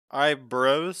Alright,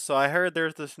 bros. So I heard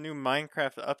there's this new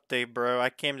Minecraft update, bro. I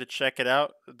came to check it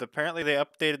out. Apparently they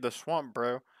updated the swamp,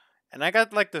 bro. And I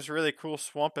got like this really cool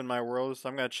swamp in my world, so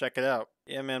I'm gonna check it out.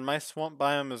 Yeah, man, my swamp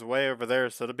biome is way over there,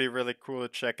 so it'll be really cool to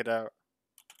check it out.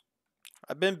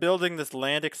 I've been building this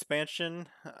land expansion.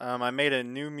 I made a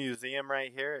new museum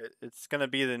right here. It's gonna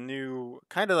be the new,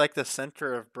 kind of like the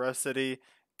center of Bro City,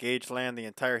 Gage Land, the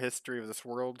entire history of this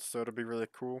world. So it'll be really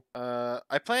cool.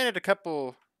 I planted a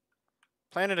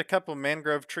couple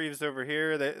mangrove trees over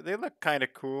here. They look kind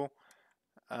of cool.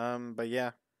 But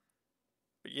yeah.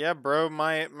 But yeah, bro,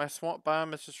 my swamp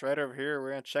biome is just right over here.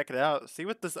 We're gonna check it out. See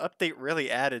what this update really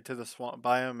added to the swamp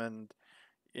biome, and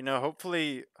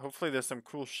hopefully there's some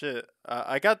cool shit.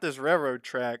 I got this railroad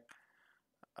track.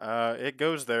 It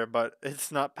goes there, but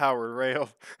it's not powered rail.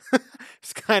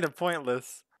 It's kind of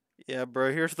pointless. Yeah,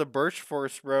 bro. Here's the birch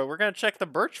forest, bro. We're gonna check the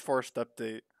birch forest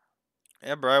update.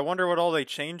 Yeah, bro. I wonder what all they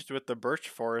changed with the birch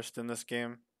forest in this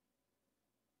game.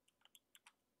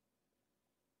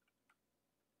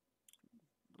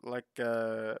 Like,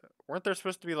 weren't there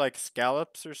supposed to be like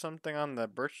scallops or something on the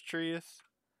birch trees?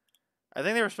 I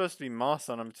think they were supposed to be moss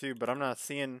on them too, but I'm not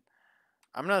seeing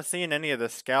any of the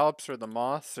scallops or the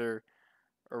moss or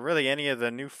really any of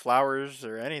the new flowers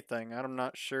or anything. I'm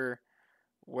not sure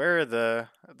where the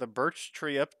birch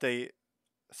tree update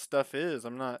stuff is.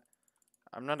 I'm not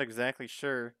exactly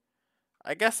sure.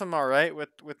 I guess I'm all right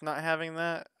with not having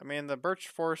that. I mean, the birch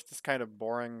forest is kind of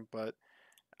boring, but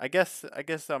I guess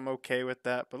I'm okay with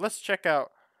that. But let's check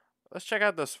out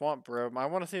the swamp, bro. I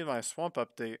want to see my swamp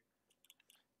update.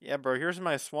 Yeah, bro. Here's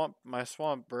my swamp,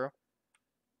 bro.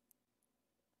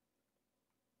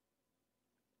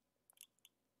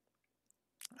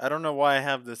 I don't know why I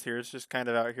have this here. It's just kind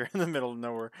of out here in the middle of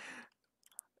nowhere.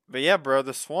 But yeah, bro,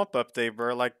 the swamp update,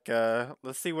 bro. Like,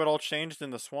 let's see what all changed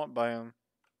in the swamp biome.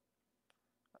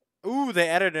 Ooh, they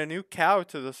added a new cow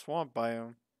to the swamp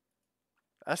biome.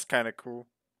 That's kind of cool.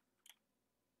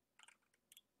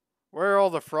 Where are all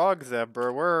the frogs at,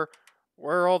 bro? Where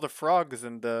are all the frogs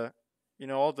and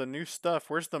all the new stuff?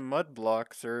 Where's the mud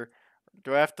blocks? Or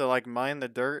do I have to like mine the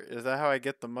dirt? Is that how I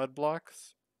get the mud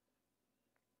blocks?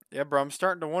 Yeah, bro, I'm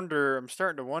starting to wonder. I'm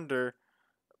starting to wonder.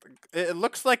 It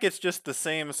looks like it's just the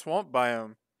same swamp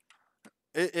biome.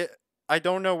 It I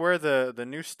don't know where the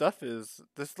new stuff is.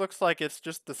 This looks like it's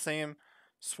just the same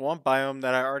swamp biome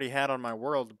that I already had on my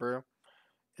world, bro.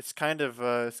 It's kind of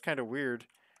weird.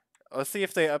 Let's see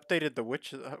if they updated the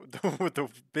witch the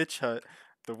bitch hut,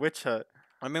 the witch hut.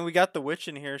 I mean, we got the witch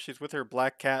in here. She's with her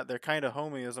black cat. They're kind of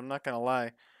homies. I'm not gonna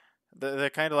lie. They're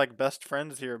kind of like best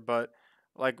friends here. But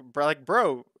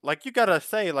bro, like you gotta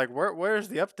say like where's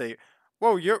the update?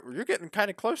 Whoa, you're getting kind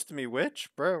of close to me, witch,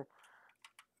 bro.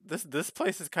 This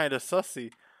place is kind of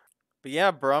sussy. But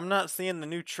yeah, bro, I'm not seeing the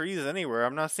new trees anywhere.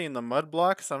 I'm not seeing the mud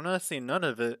blocks. I'm not seeing none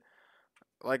of it.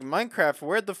 Like Minecraft,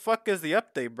 where the fuck is the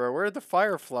update, bro? Where are the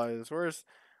fireflies? Where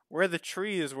are the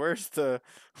trees? Where's the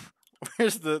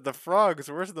where's the frogs?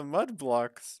 Where's the mud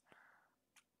blocks?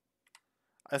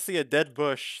 I see a dead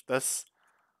bush. That's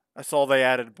all they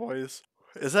added, boys.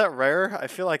 Is that rare? I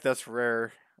feel like that's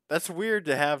rare. That's weird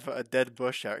to have a dead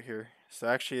bush out here. So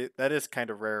actually that is kind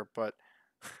of rare, but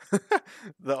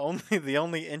the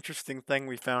only interesting thing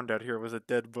we found out here was a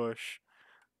dead bush.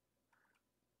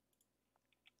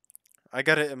 I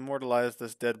gotta immortalize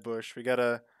this dead bush. We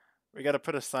gotta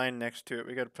put a sign next to it.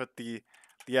 We gotta put the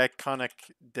iconic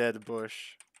dead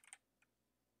bush.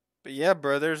 But yeah,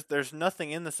 bro, there's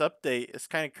nothing in this update. It's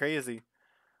kind of crazy.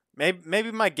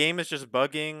 Maybe my game is just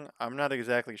bugging. I'm not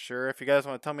exactly sure. If you guys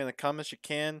want to tell me in the comments, you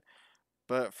can.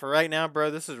 But for right now, bro,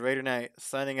 this is Raider Knight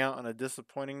signing out on a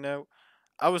disappointing note.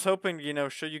 I was hoping to,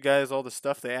 show you guys all the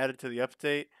stuff they added to the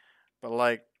update, but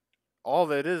like all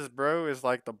that is, bro, is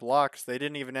like the blocks. They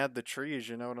didn't even add the trees,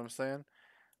 you know what I'm saying?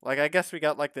 Like I guess we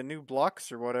got like the new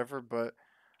blocks or whatever, but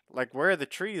like where are the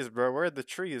trees, bro? Where are the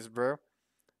trees, bro?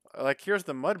 Like here's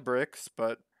the mud bricks,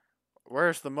 but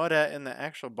where's the mud at in the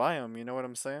actual biome, you know what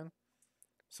I'm saying?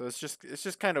 So it's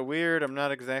just kind of weird. I'm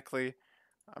not exactly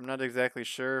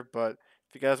sure, but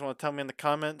if you guys want to tell me in the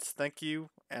comments, thank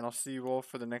you, and I'll see you all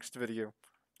for the next video.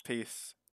 Peace.